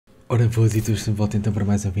Ora, boas e todos de volta então para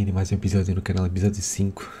mais um vídeo, mais um episódio no canal, episódio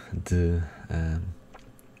 5 de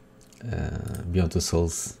Beyond Two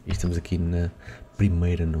Souls, e estamos aqui na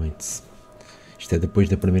primeira noite. Isto é depois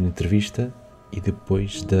da primeira entrevista e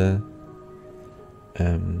depois da...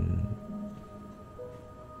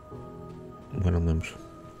 Agora não lembro.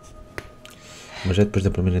 Mas é depois da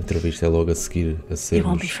primeira entrevista, é logo a seguir a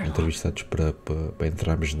sermos entrevistados para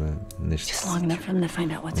entrarmos neste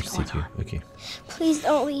sítio aqui. Please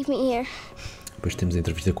don't leave me here. Depois temos a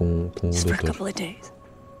entrevista com o doutor.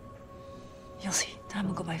 You'll see, time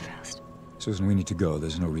will go by fast. Susan, we need to go.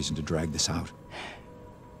 There's no reason to drag this out.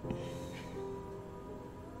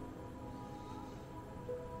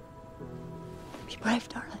 Be brave,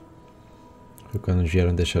 darling. Foi quando nos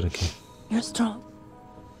vieram deixar aqui. You're strong.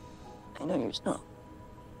 I know you're strong.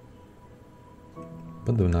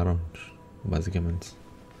 Abandonaram-nos, basicamente.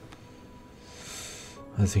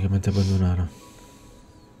 Basicamente abandonaram.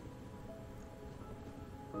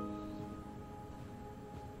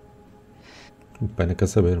 O pai não quer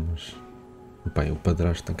saber, mas... O pai, o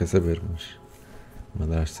padrasto não quer saber, mas... A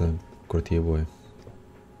madrasta curtia boa.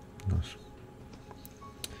 Nós.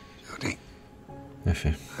 Jody,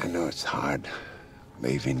 Enfim. I know it's hard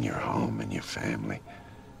leaving your home and your family.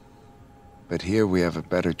 But here we have a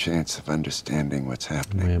better chance of understanding what's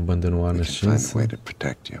happening. Mãe abandonou a We can find a nascença. way to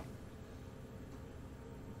protect you.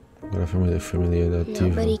 Agora a família adotiva.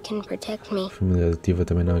 Nobody can protect me. A família adotiva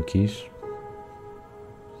também não a quis.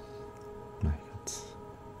 My God.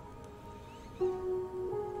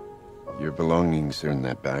 Your belongings are in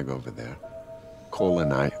that bag over there. Cole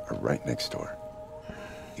and I are right next door.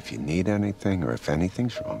 If you need anything or if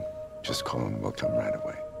anything's wrong, just call and we'll come right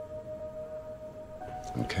away.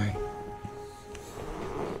 Okay?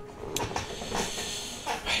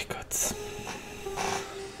 My God.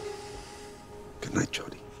 Good night,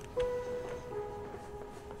 Jody.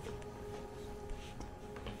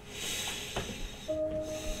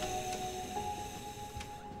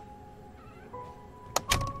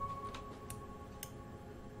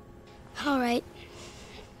 All right.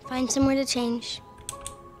 Find somewhere to change.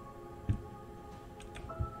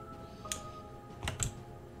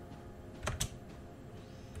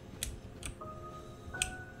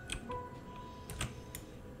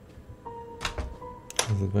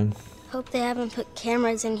 Tudo bem? Hope they haven't put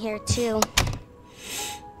cameras in here too.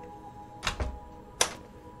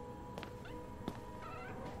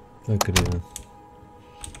 Ah, querida.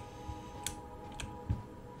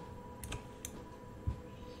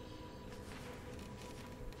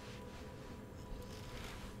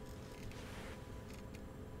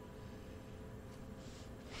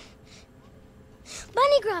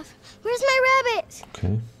 Bunny Gruff, where's my rabbit?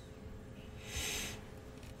 Ok.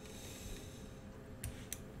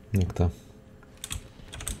 Onde é que está?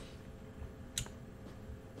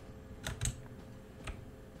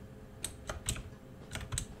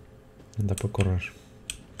 Não dá para correr.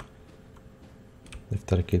 Deve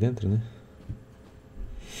estar aqui dentro, né?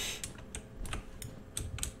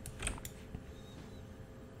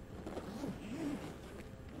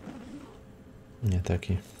 Está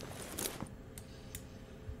aqui.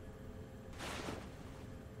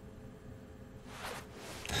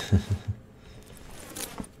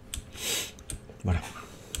 Bora.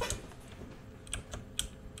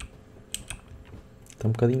 Está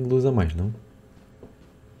um bocadinho de luz a mais, não?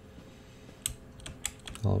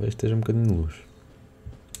 Talvez esteja um bocadinho de luz.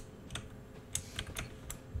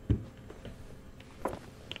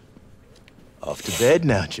 Off to bed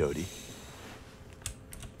now, Jody.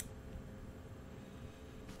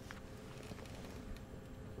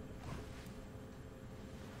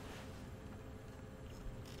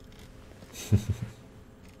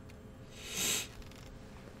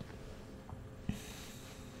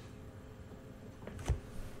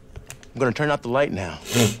 I'm gonna turn out the light now.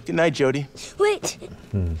 Good night, Jody. Wait.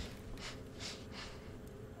 Can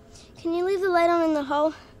you leave the light on in the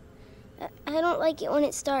hall? I don't like it when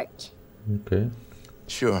it's dark. Ok.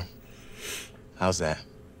 Sure. How's that?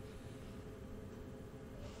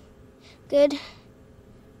 Good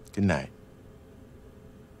Good night.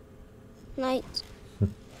 night.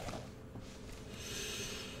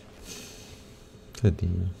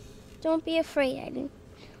 Tadinho. Don't be afraid, Aiden.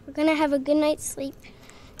 We're gonna have a good night's sleep.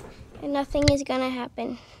 And nothing is gonna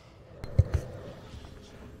happen.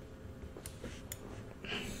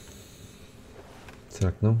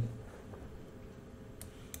 Será que não?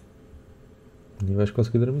 Nem vais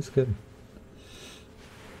conseguir dormir sequer.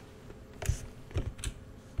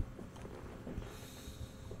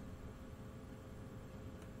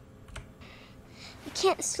 I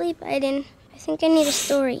can't sleep, Aiden. I think I need a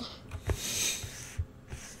story.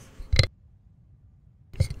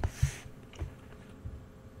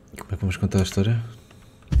 Vamos contar a história?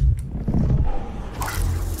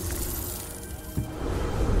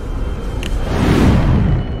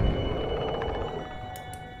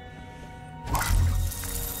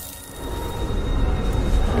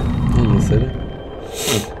 Sério?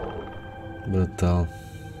 Brutal.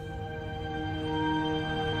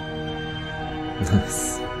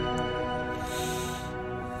 Nossa.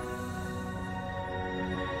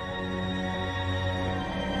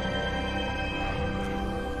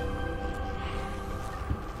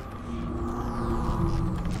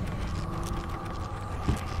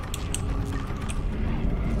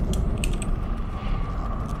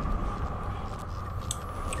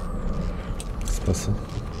 O que se passa?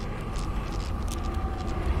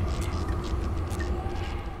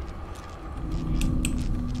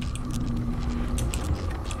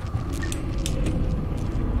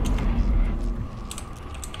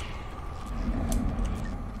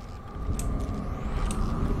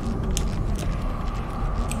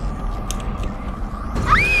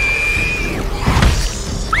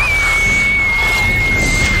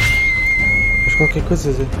 Qualquer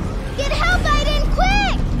coisa, Zé. Get help, Aiden,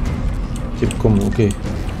 quick! Tipo como? O quê?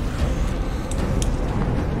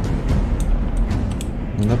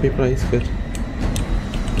 Não dá para ir para aí sequer.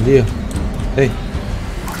 Bom dia. Ei.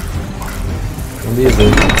 Bom dia, Zé.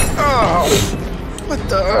 What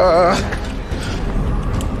the?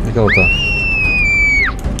 Onde é que ela está?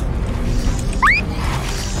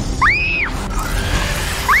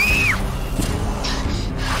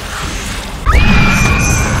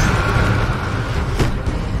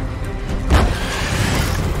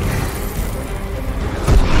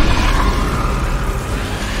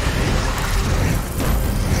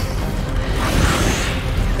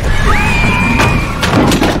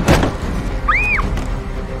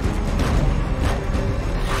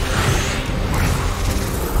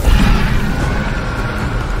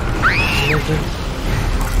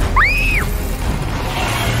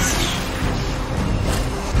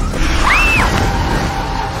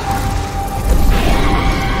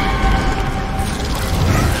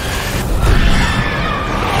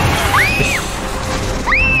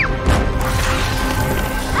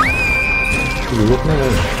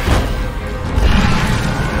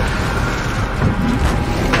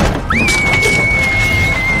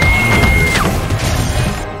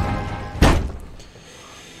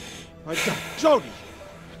 Jody,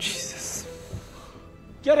 Jesus.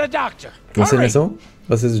 get a doctor. Vocês Hurry. não são?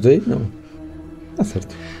 Vocês os dois? Não. Tá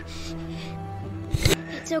certo.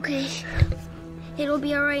 It's okay. It'll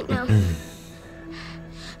be alright now.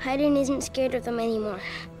 Aiden isn't scared of them anymore.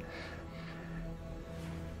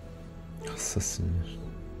 Nossa senhora.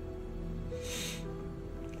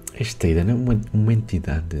 Esta Aiden é uma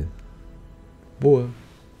entidade boa.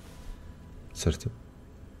 Certo?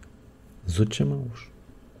 Os outros são maus.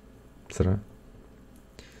 Será?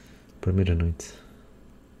 Primeira noite.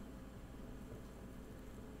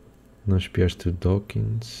 Não espiaste o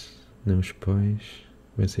Dawkins, nem os pais,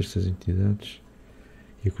 venceste as entidades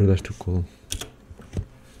e acordaste o Cole.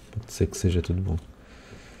 Pode ser que seja tudo bom.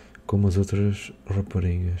 Como as outras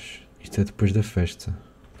raparigas. Isto é depois da festa.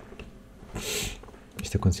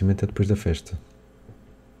 Este acontecimento é depois da festa.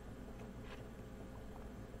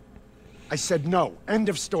 I said no. End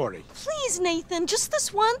of story. Please, Nathan, just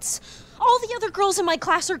this once. All the other girls in my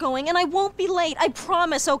class are going, and I won't be late. I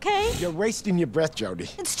promise, okay? You're wasting your breath, Jody.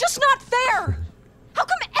 It's just not fair. How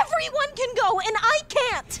come everyone can go and I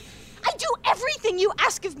can't? I do everything you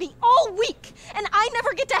ask of me all week, and I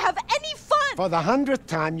never get to have any fun. For the 100th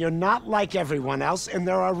time, you're not like everyone else, and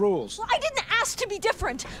there are rules. Well, I didn't ask to be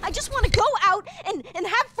different. I just want to go out and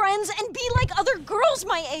have friends and be like other girls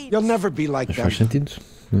my age. You'll never be like Mas them. faz sentido.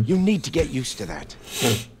 Não? You need to get used to that.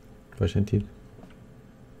 Faz sentido.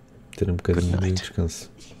 Ter um bocadinho de descanso.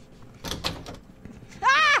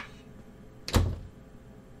 Ah!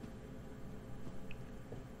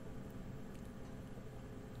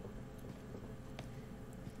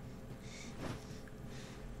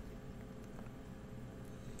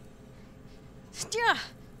 Yeah.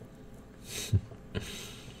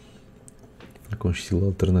 Com um estilo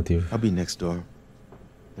alternativo. I'll be next door.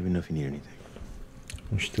 Let me know if you need anything.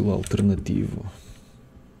 Um estilo alternativo.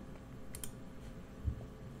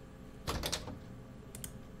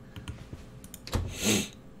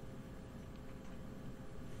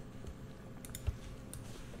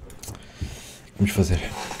 Vamos fazer.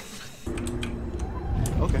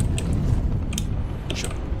 Okay. Sure.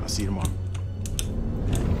 I'll see you tomorrow.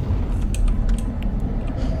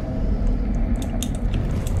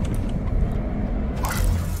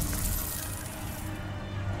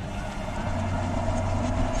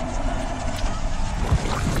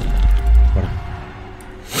 Bora.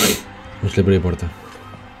 Vamos-lhe abrir a porta.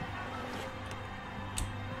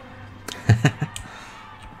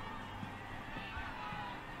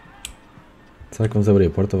 Será que vamos abrir a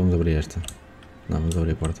porta ou vamos abrir esta? Não, vamos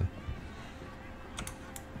abrir a porta.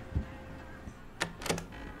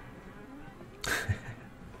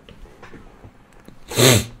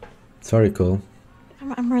 Sorry, Cole.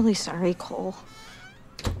 I'm really sorry, Cole.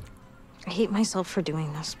 I hate myself for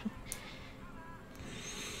doing this. But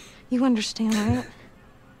you understand, right?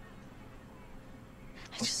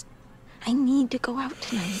 I need to go out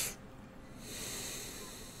tonight.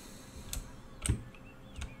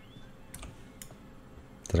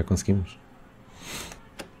 Será que conseguimos?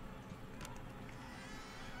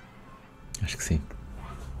 Acho que sim.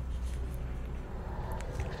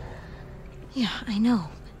 Yeah, I know.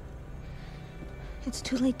 It's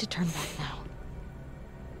too late to turn back now.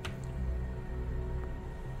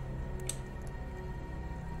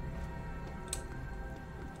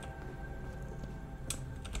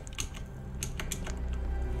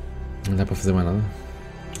 Não dá para fazer mais nada.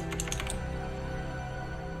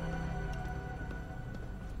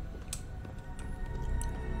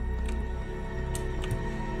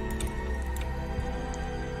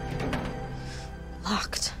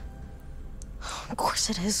 Locked. Of course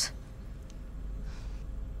it is.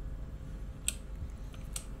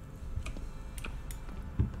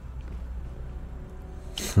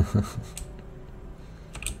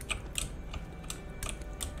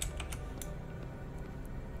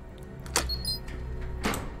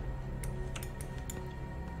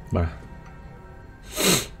 Bora.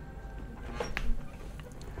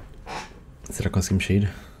 Será que conseguimos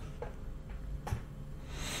sair?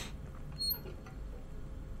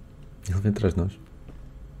 Ele vem atrás de nós.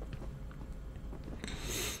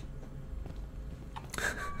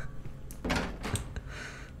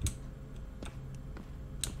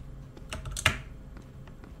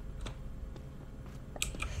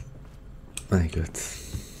 My God.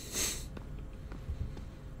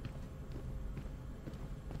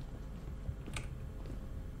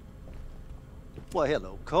 Well,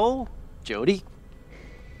 hello, Cole. Jody.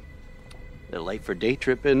 A little late for a day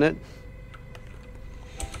trip, isn't it?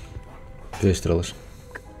 2 estrelas.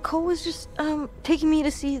 Cole was just taking me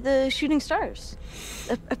to see the shooting stars.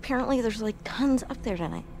 Apparently there's like tons up there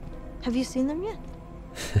tonight. Have you seen them yet?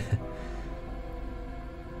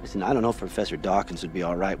 Listen, I don't know if Professor Dawkins would be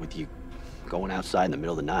all right with you going outside in the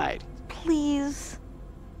middle of the night. Please.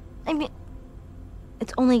 I mean,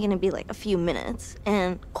 it's only gonna be like a few minutes,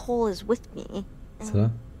 and Cole is with me.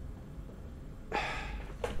 Será?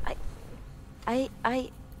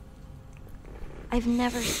 I've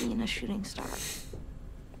never seen a shooting star.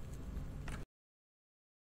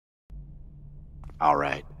 All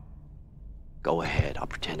right. Go ahead. I'll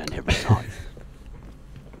pretend I never saw it.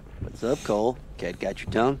 What's up, Cole? Cat got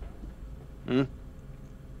your tongue? Hmm?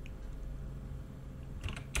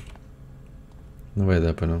 Não vai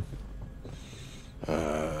dar para não.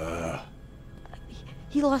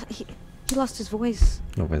 He lost his voice.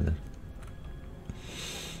 Não vai dar.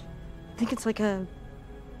 I think it's like a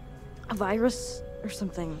virus or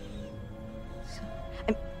something.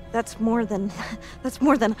 That's more than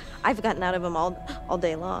I've gotten out of him all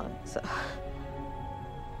day long. So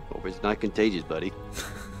Hope it's not contagious, buddy.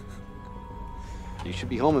 You should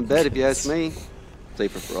be home in bed if you ask me.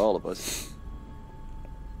 Safer for all of us.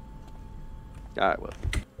 All right, well.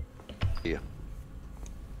 Yeah.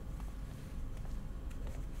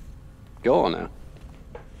 Go on now.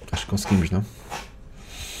 Acho que conseguimos, não?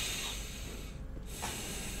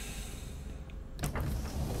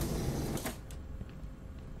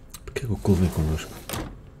 Por que o Cole vem connosco?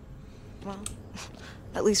 well,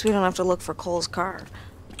 at least we don't have to look for Cole's car.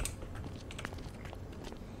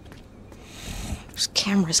 There's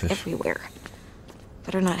cameras everywhere.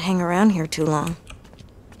 Better not hang around here too long.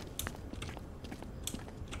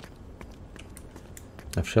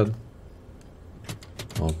 Está fechado.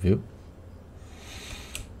 Óbvio.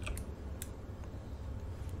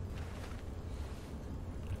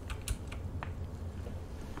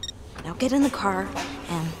 Now get in the car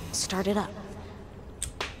and start it up.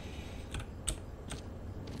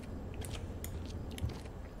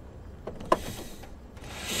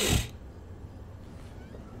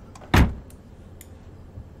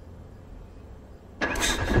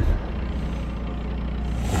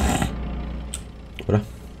 Bora.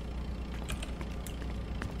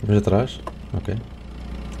 Vamos atrás? Ok.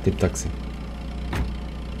 Tipo táxi.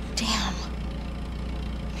 Damn.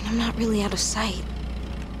 I mean, I'm not really out of sight.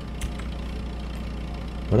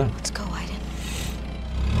 Bora. Let's go, Aiden.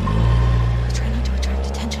 Try not to attract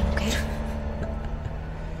attention, okay?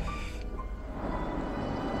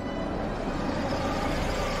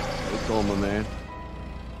 Hey, Cole, my man.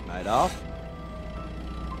 Night off?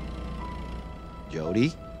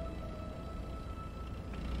 Jody?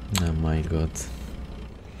 Oh my god.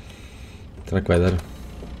 Será que vai dar?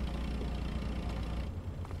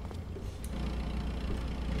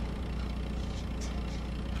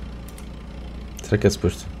 Será que é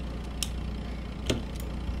suposto?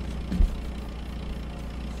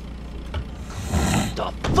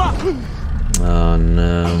 The fuck? Oh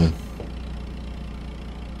não.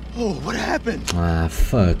 Oh, what happened? Ah,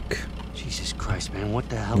 fuck. Jesus Christ, man, what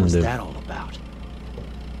the hell Não is deu. that all about?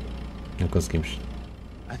 Não conseguimos.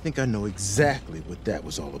 I think I know exactly what that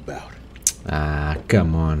was all about. Ah,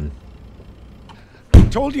 come on.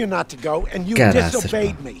 Told you not to go, and you Caraças,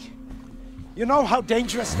 disobeyed me. You know how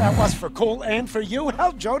dangerous that was for Cole and for you?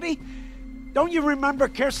 Hell, Jody, don't you remember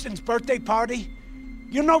Kirsten's birthday party?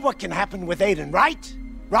 You know what can happen with Aiden, right?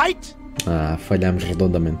 Right? Ah, falhamos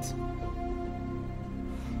redondamente.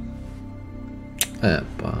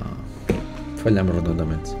 Epá. Falhamos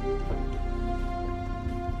redondamente.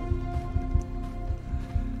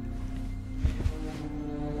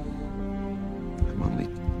 I'm only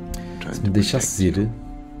trying Se to me deixasses ir,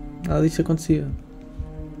 nada disso acontecia.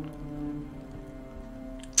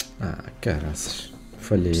 Ah, caraças.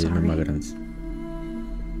 Falhei mesmo à grande.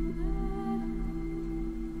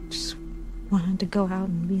 Just wanted to go out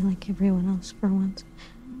and be like everyone else for once.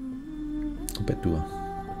 A culpa é tua.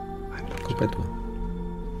 A culpa é tua.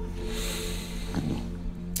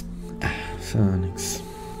 Ah, Phoenix.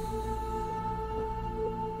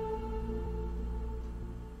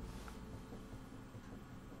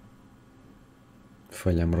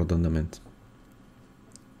 Falhamos redondamente.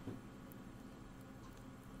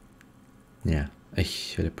 Yeah. Ai,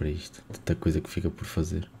 olha para isto. Tanta coisa que fica por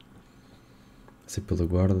fazer. Passei pela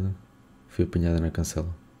guarda. Fui apanhada na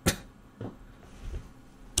cancela.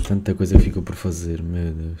 Tanta coisa que ficou por fazer,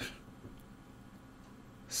 meu Deus.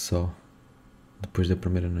 Só depois da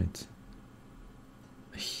primeira noite.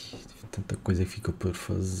 Ai, tanta coisa que ficou por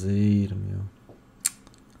fazer, meu.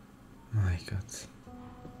 My God.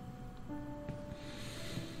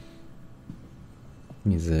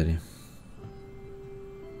 Miséria.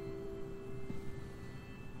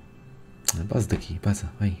 Passa daqui,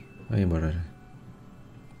 passa, vai embora.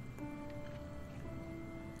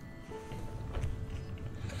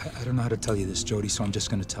 I don't know how to tell you this, Jody, so I'm just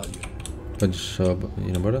going to tell you. Podes só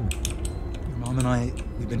ir embora? Your mom and I,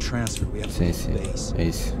 we've been transferred. We have to Sim, leave the sim, base. é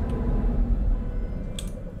isso.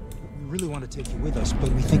 We really want to take you with us,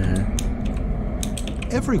 but we think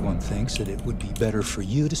everyone thinks that it would be better for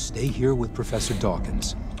you to stay here with Professor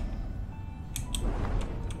Dawkins.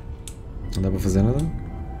 Não dá para fazer nada?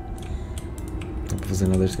 Não dá para fazer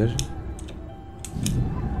nada a este gajo? Of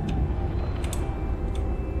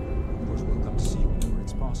course, we'll come to see you whenever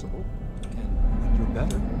it's possible, and when you're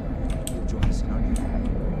better, you'll join us in our new home.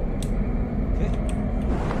 Okay?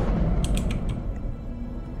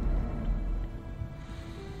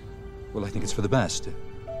 Well, I think it's for the best.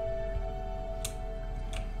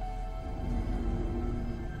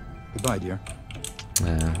 Goodbye, dear.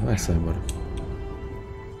 Ah, vai só embora.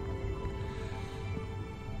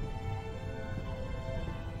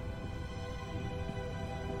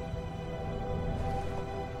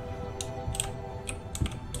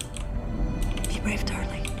 Be brave,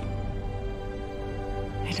 darling.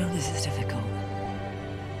 I know this is difficult.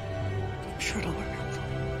 I'm sure it'll work out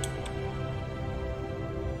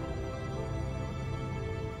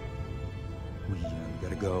for you. We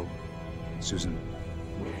gotta go. Susan.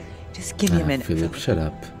 Just give me a minute, Philip, shut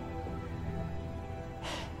up.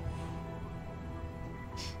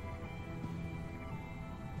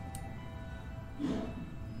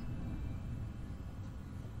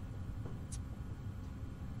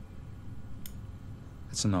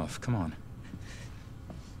 That's enough. Come on.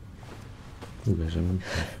 O gajo é muito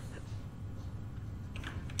bravo.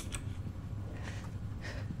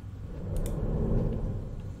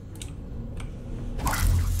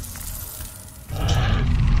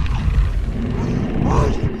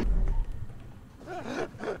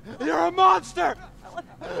 You're a monster!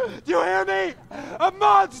 Do you hear me? A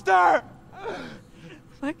monster!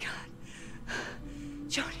 My God.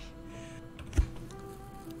 Jody.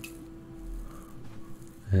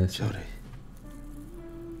 É, Jody,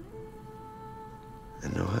 I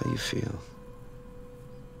know how you feel,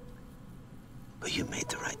 but you made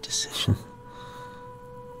the right decision.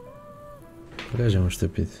 o gajo é um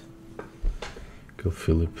estúpido. Que o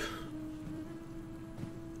Philip.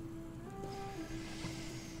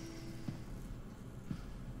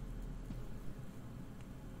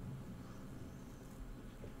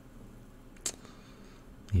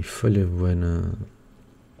 E falha bué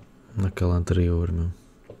naquela anterior, meu.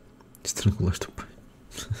 Estrangulaste o pai.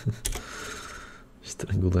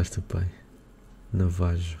 Estrangulaste o pai.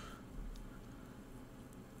 Navajo.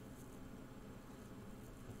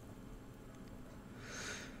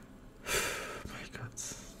 My God.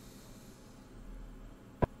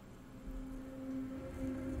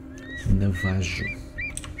 Navajo.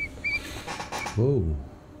 Oh,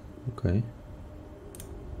 ok.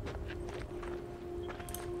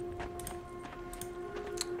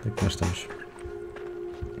 Onde é que nós estamos?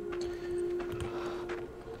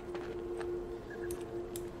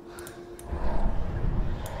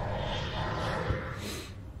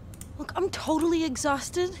 Look, I'm totally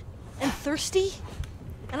exhausted and thirsty,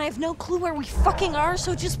 and I have no clue where we fucking are,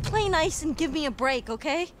 so just play nice and give me a break,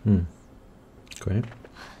 okay? Ok.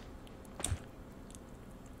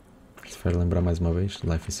 Se faz lembrar mais uma vez,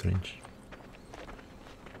 Life is Strange.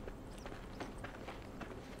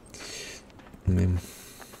 Mesmo.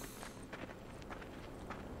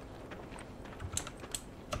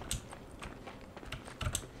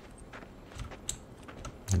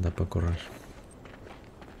 Não dá para correr.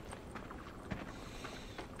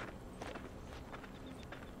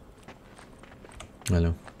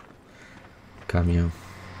 Olha. Caminhão.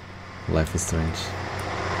 Life is Strange.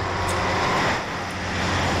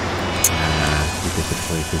 Fica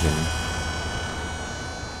perfeito, já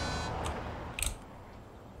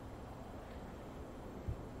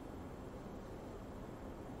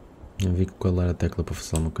não vi qual era a tecla para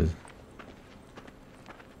fazer alguma coisa.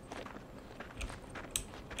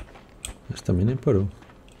 Mas também nem parou.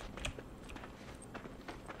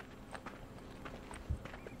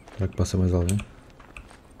 Será que passa mais alguém?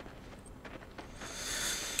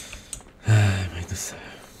 Ai, mãe do céu.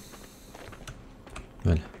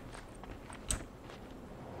 Olha.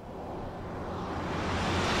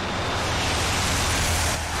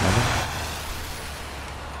 Nada?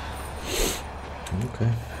 Ok.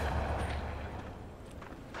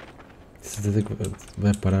 Certeza que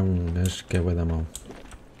vai parar um gajo que é bué da mão.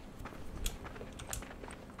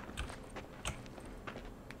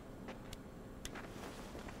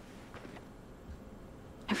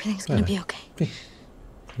 Everything's gonna be okay. Sim.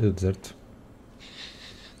 É do deserto.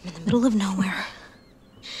 I'm in the middle of nowhere.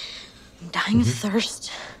 I'm dying of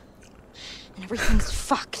thirst. And everything's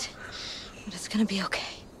fucked. But it's gonna be okay.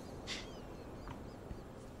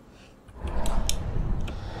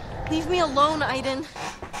 Leave me alone, Aiden.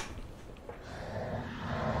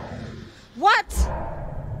 What?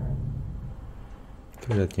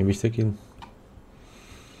 Eu já tinha visto aquilo.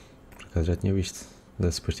 Por acaso já tinha visto.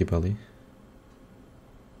 Dá-se depois tipo ali.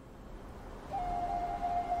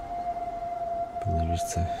 Pelo visto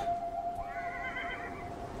sei.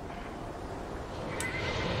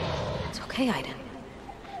 It's okay, Aiden.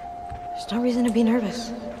 There's no reason to be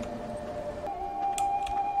nervous.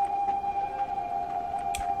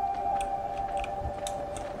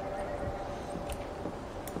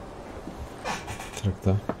 Será que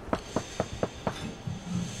está?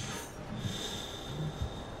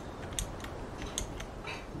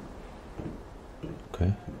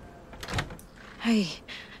 Ok. Hey,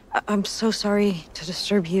 I'm so sorry to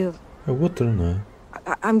disturb you. É outra, não é?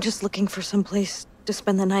 I'm just looking for some place to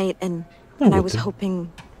spend the night, and I was outra.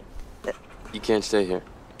 hoping. You can't stay here.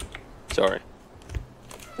 Sorry.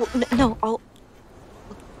 Well, no,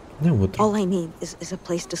 Não, outra. all I need is a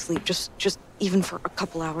place to sleep, just even for a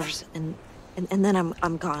couple hours, and then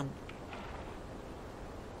I'm gone.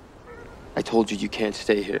 I told you can't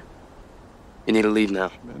stay here. You need to leave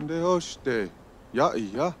now. Bendeoste. Ya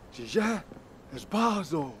iya. Ya.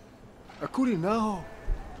 Esbazo. Akuri nao.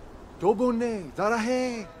 Tobone.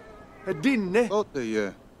 Zarahe. Edinne. Ote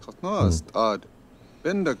ye. Katnoast ad.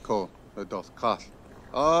 Bendako. Dos kas.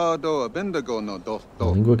 Ado. Bendago no dos A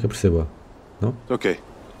do. língua que eu perceba. Não? It's okay.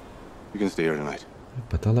 You can stay here tonight.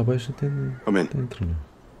 Para estar lá abaixo tem Come in. dentro, não?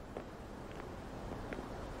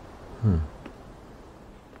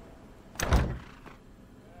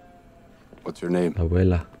 What's your name?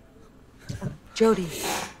 Abuela. Jody.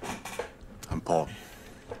 I'm Paul.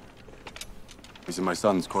 These are my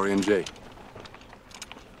sons, Corey and Jay.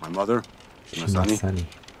 My mother, Shimasani. Shimasani.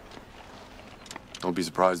 Don't be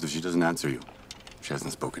surprised if she doesn't answer you. She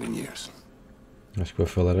hasn't spoken in years. Acho que vai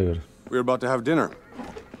falar agora. We're about to have dinner.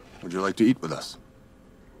 Would you like to eat with us?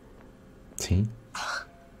 Sim.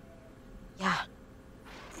 Yeah.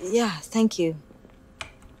 Yeah, thank you.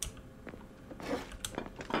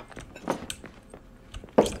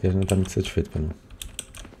 Este gajo não está muito satisfeito para não.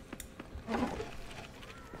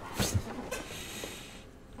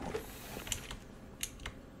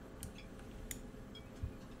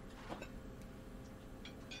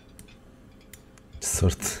 Que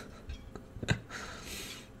sorte.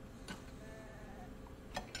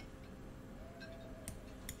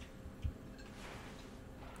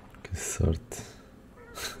 sorte.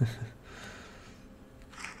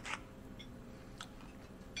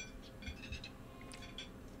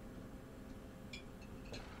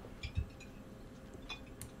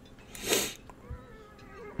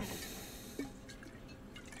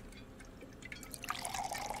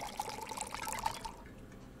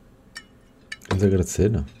 Vamos agradecer,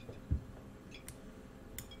 não?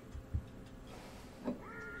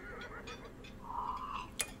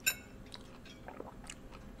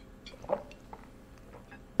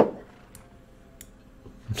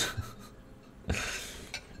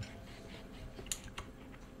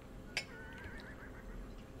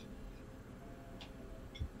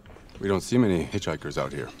 We don't see many hitchhikers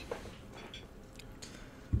out here.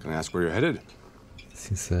 Can I ask where you're headed?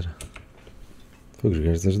 Sincero. Os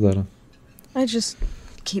gajos ajudaram. I just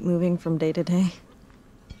keep moving from day to day.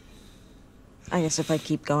 I guess if I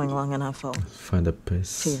keep going long enough, I'll find a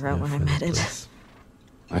pace. Figure out where I'm headed.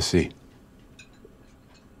 I see.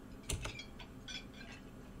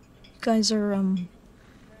 You guys are,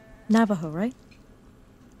 Navajo, right?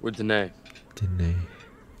 We're Dene. Dene.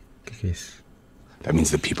 Que é isso? That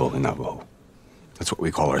means the people in Navajo. That's what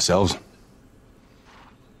we call ourselves.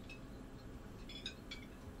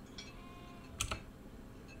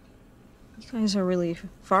 You guys are really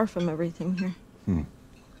far from everything here.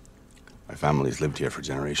 My family's lived here for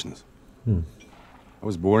generations. I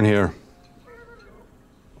was born here.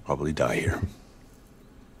 I'll probably die here.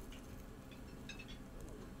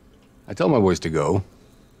 I tell my boys to go.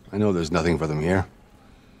 I know there's nothing for them here.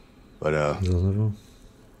 But,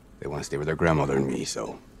 they want to stay with their grandmother and me,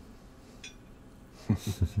 so...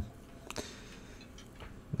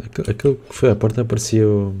 Aquele que foi à porta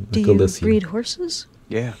apareceu aquele da cima. Do you breed horses?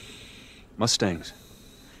 Yeah. Mustangs.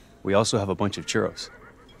 We also have a bunch of churros.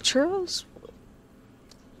 Churros?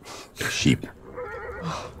 Sheep.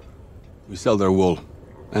 We sell their wool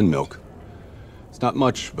and milk. It's not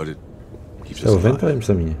much, but it keeps us alive. É o vento ou é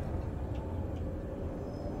a minha?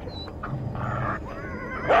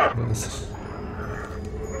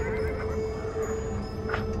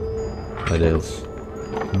 Olha eles.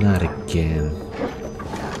 Not again.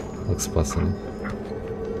 Olha o que se passa, né?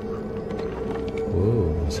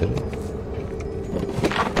 Oh, sério?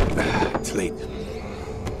 It's late.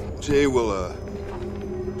 Jay will,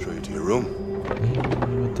 show you to your room.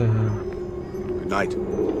 What the hell? Good night. O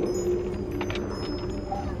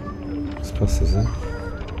que se passa, Zé?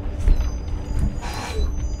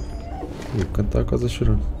 O canto está quase a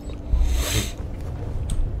chorar.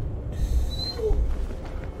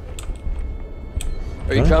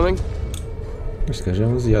 Are you coming? Este gajo é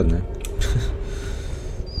um aziado, né?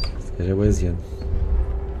 Este gajo é o aziado.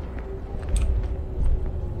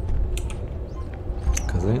 A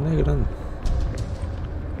casa ainda é grande.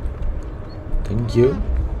 Thank you.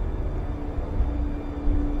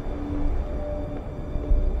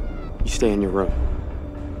 You stay in your room.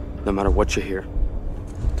 No matter what you hear.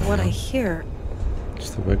 What I hear?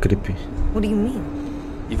 Isto é bem creepy. What do you mean?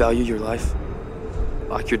 You value your life?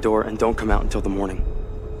 Lock your door and don't come out until the morning.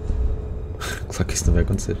 Claro que isso não vai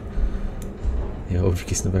acontecer. É óbvio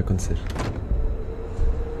que isso não vai acontecer.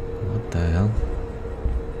 What the hell?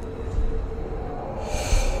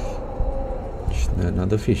 Isto não é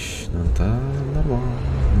nada fixe. Não está normal.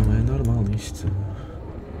 Não é normal isto.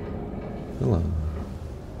 Olha lá.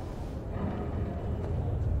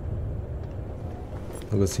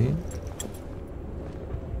 Algo assim?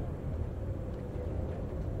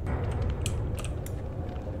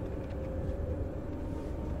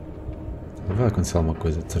 Vai acontecer alguma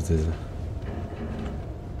coisa, de certeza.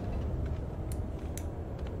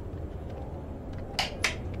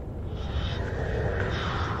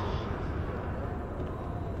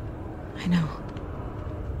 I know.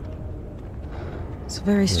 It's a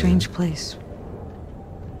very strange place.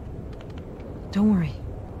 Don't worry.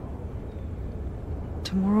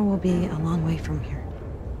 Tomorrow will be a long way from here.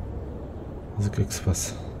 Mas o que é que se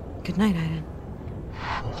passa? Good night, Aiden.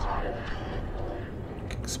 O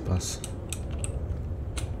que é que se passa?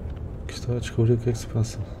 Estou a descobrir o que é que se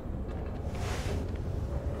passa.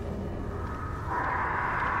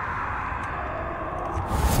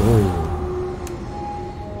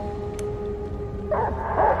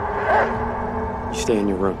 You stay in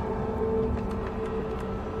your room.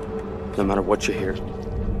 No matter what you hear.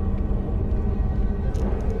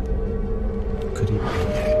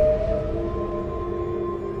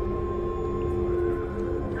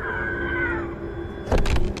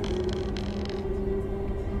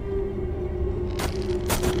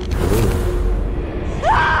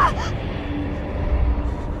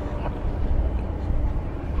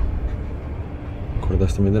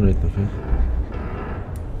 Acordaste também da noite, não foi?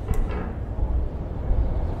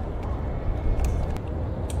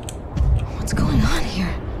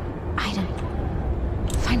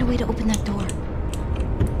 open that door.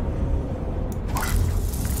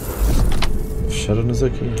 Fecharam-nos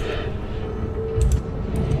aqui.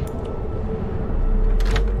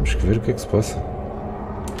 Temos que ver o que é que se passa.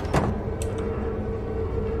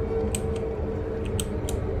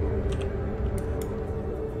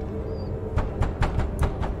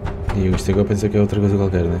 E isto agora pensa que é outra coisa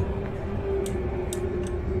qualquer, não é?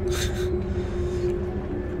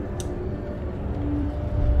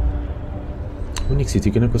 O único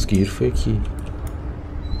sítio que eu não consegui ir foi aqui.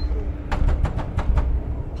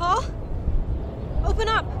 Paul? Open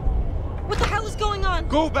up! What the hell is going on?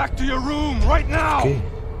 Go back to your room right now! Okay.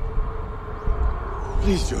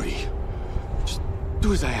 Please, Jody. Just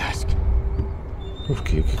do as I ask.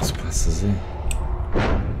 Porquê? O que é que se passa, Zé?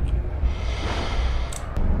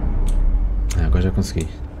 Agora já consegui.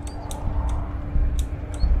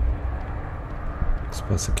 O que se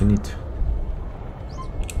passa, canito?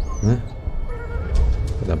 Hã?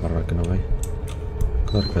 Vai dar barraca, não vai?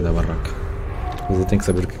 Claro que vai dar barraca. Mas eu tenho que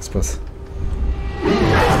saber o que é que se passa.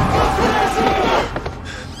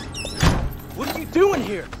 What are you doing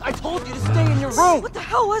here? I told you to stay in your room. What the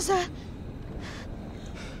hell was that?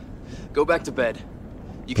 Go back to bed.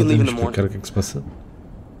 You can leave in the Podemos explicar morning. o que é que se passa?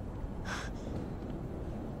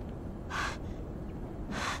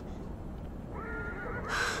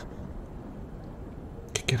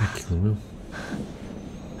 O que era aquilo, meu?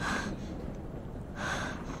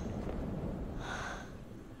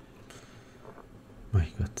 My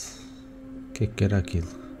God. O que era aquilo?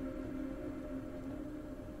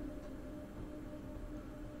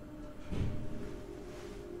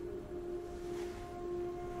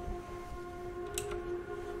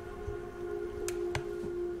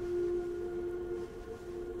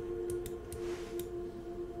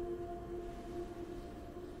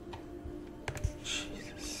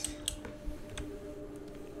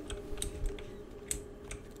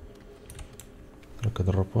 Troca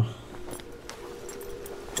de roupa.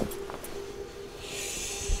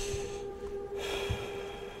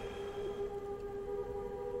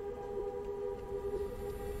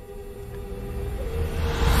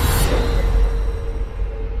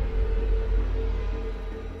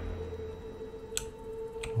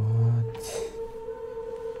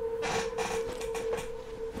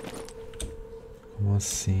 Como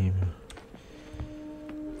assim, meu?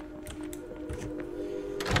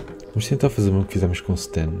 Vamos tentar fazer o que fizemos com o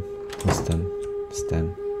Stan. Stan.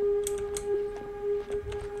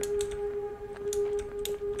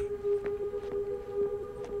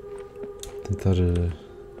 Tentar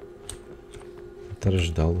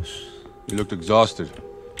ajudá-los. You looked exhausted.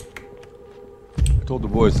 I told the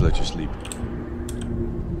boys to let you sleep.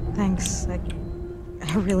 Thanks. I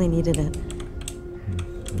really needed it.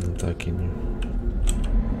 Não está aqui nenhum.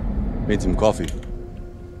 Made some coffee.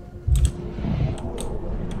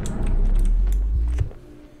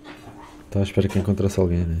 Estava à espera que encontrasse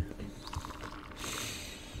alguém, né?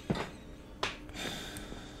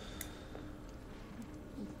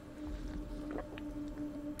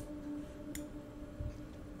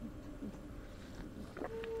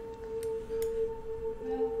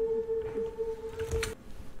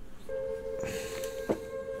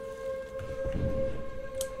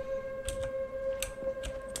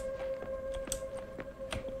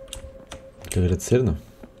 Te agradecer, não?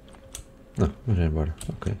 Não, vamos já embora.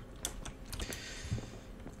 Ok.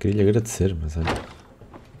 Queria lhe agradecer, mas olha.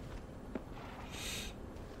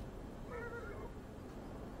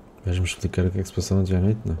 Vais-me explicar o que é que se passou ontem à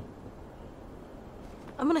noite, não?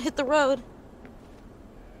 I'm gonna hit the road.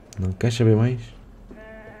 Não queres saber mais?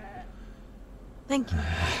 Thank you.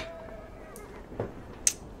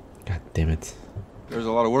 God damn it. There's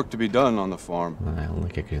a lot of work to be done on the farm. Não, ele não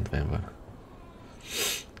quer que a gente vá embora.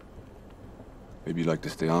 Maybe you'd like to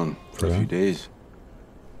stay on for a few days.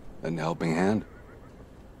 Lend a helping hand.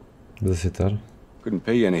 Vou aceitar. Couldn't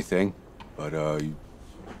pay you anything, but you'd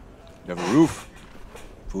have a roof,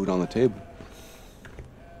 food on the table.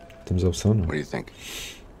 Temos a opção, não? What do you think?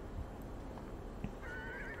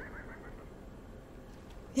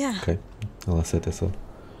 Yeah. Ok, ela aceita só.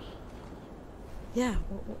 Yeah,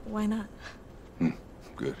 why not?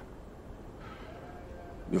 Good.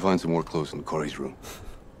 You'll find some more clothes in Corey's room.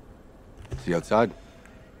 See you outside?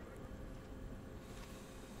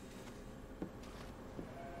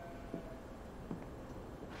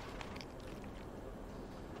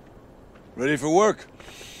 Ready for work?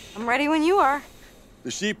 I'm ready when you are. The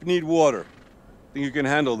sheep need water. Think you can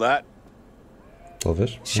handle that?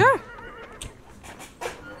 Talvez. Sure.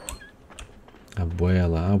 A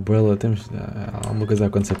abuela, temos. Há alguma coisa a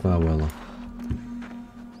acontecer com a abuela.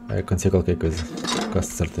 Vai acontecer qualquer coisa, quase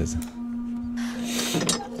de certeza.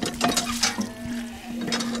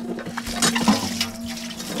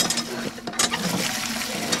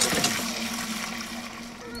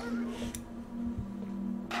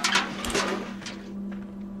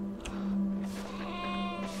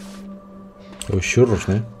 Os churros,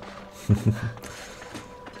 né?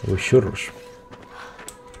 Os churros.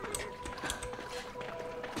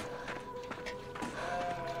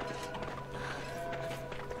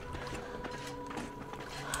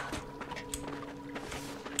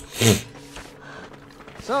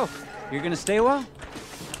 So, you're gonna stay a while?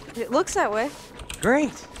 It looks that way.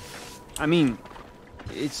 Great. I mean,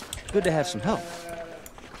 it's good to have some help.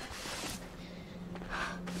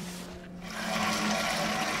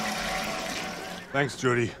 Thanks,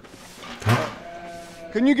 Judy.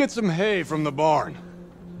 Can you get some hay from the barn?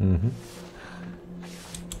 Mm-hmm.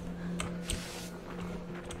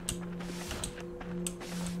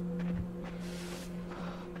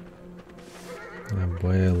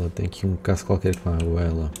 Abuela, tem aqui um caso qualquer com a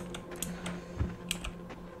abuela.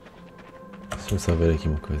 Deixa eu só ver aqui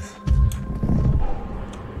uma coisa.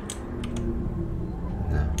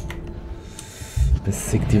 Não.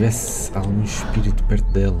 Pensei que tivesse algum espírito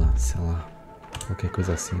perto dela, sei lá. Qualquer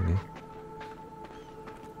coisa assim, né?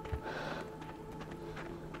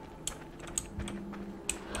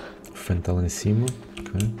 O fã está lá em cima.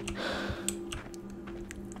 Ok.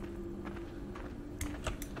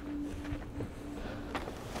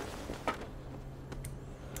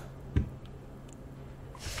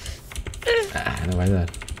 Não vai dar.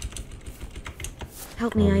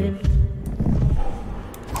 Help me, Aiden.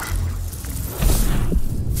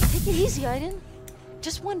 Take it easy, Aiden.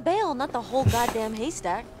 Just one bale, not the whole goddamn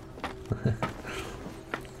haystack.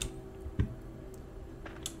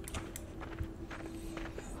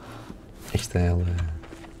 Esta é ela.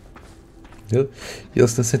 Eles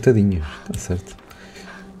estão sentadinhos, está certo.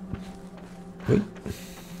 Oi?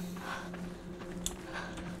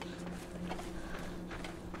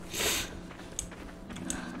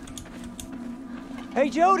 Hey,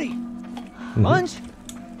 Jody! Lunch?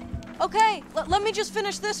 Okay, let me just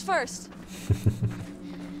finish this first.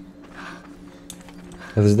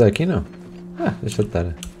 Queres ajudar aqui, não? Ah, deixa eu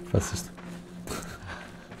estar. Faço isto.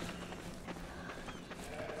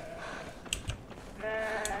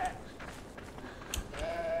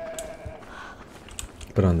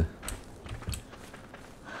 Para onde?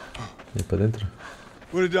 É para dentro?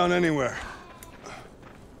 Put it down anywhere.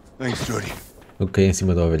 Thanks, Judy. Ok, em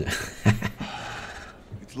cima da ovelha.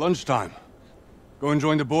 It's lunchtime. Go and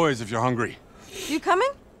join the boys if you're hungry. You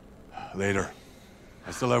coming? Later.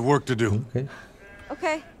 I still have work to do. Ok.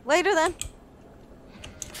 Okay, later then.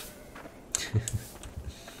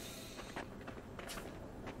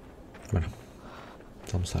 Bora.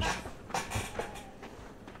 Vamos almoçar.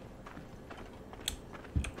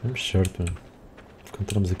 Vamos certo, mano.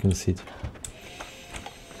 Encontramos aqui um sítio.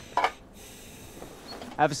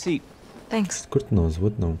 Have a seat. Thanks. Curto nós, o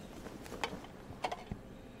outro não.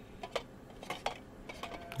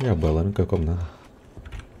 E a abuela nunca come nada.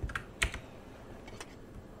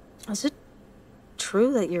 Is it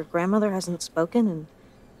true that your grandmother hasn't spoken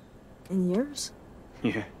in years?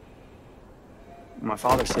 Yeah. My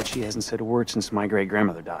father said she hasn't said a word since my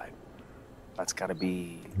great-grandmother died. That's gotta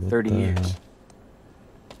be 30 years.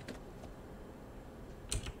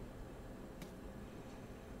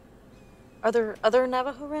 Are there other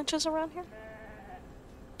Navajo ranches around here?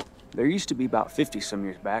 There used to be about 50 some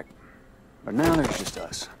years back, but now there's just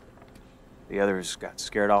us. The others got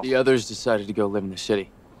scared off. The others decided to go live in the city.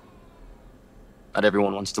 Not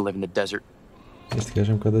everyone wants to live in the desert. Este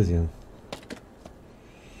gajo é bocado aziano.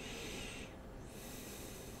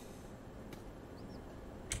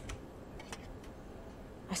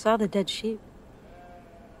 I saw the dead sheep.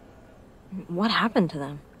 What happened to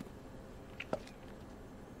them?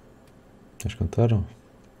 Eles contaram?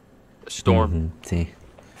 A storm. Sim.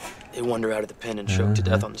 They wander out of the pen and choke to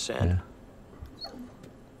death on the sand.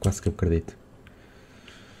 Quase que eu acredito.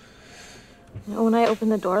 When I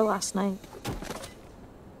opened the door last night,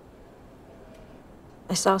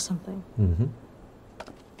 I saw something.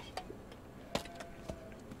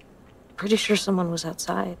 Pretty sure someone was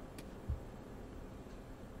outside.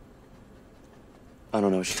 I don't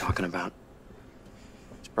know what you're talking about.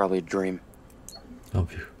 It's probably a dream.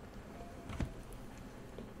 Óbvio.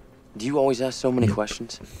 Do you always ask so many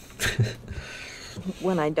questions?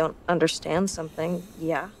 When I don't understand something,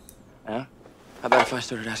 yeah. Yeah? How about if I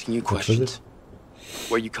started asking you questions?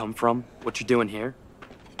 Where you come from? What you're doing here?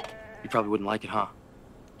 You probably wouldn't like it, huh?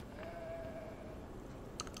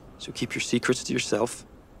 So keep your secrets to yourself.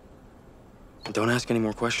 And don't ask any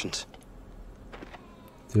more questions.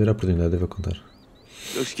 Se tiver a oportunidade, eu vou contar.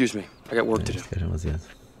 Excuse me, I got work to do. Este gajo é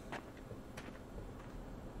demasiado.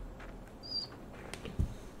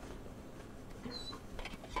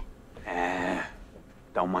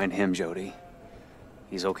 Don't mind him, Jody.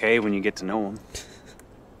 He's okay when you get to know him.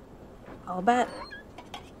 I'll bet.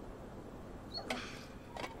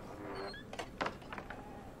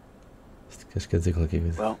 Acho que quer dizer qualquer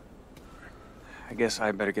coisa. Well, I guess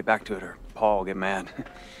I better get back to it or Paul will get mad.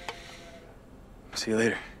 See you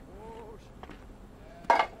later.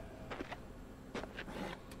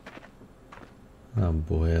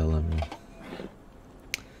 Boela, meu.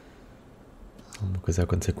 Alguma coisa a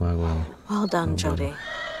acontecer com a água. Well done, Jody.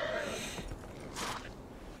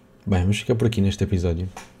 Bem, vamos ficar por aqui neste episódio.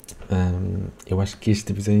 Eu acho que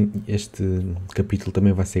este capítulo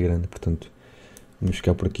também vai ser grande, portanto, vamos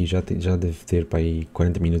ficar por aqui. Já deve ter para aí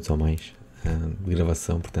 40 minutos ou mais de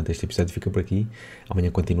gravação, portanto, este episódio fica por aqui.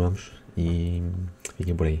 Amanhã continuamos e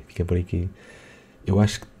fiquem por aí que eu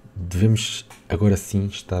acho que devemos agora sim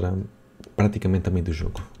estar praticamente a meio do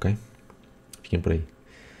jogo, ok? Fiquem por aí.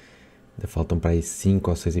 Ainda faltam para aí 5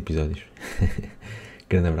 ou 6 episódios.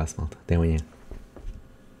 Grande abraço, malta. Até amanhã.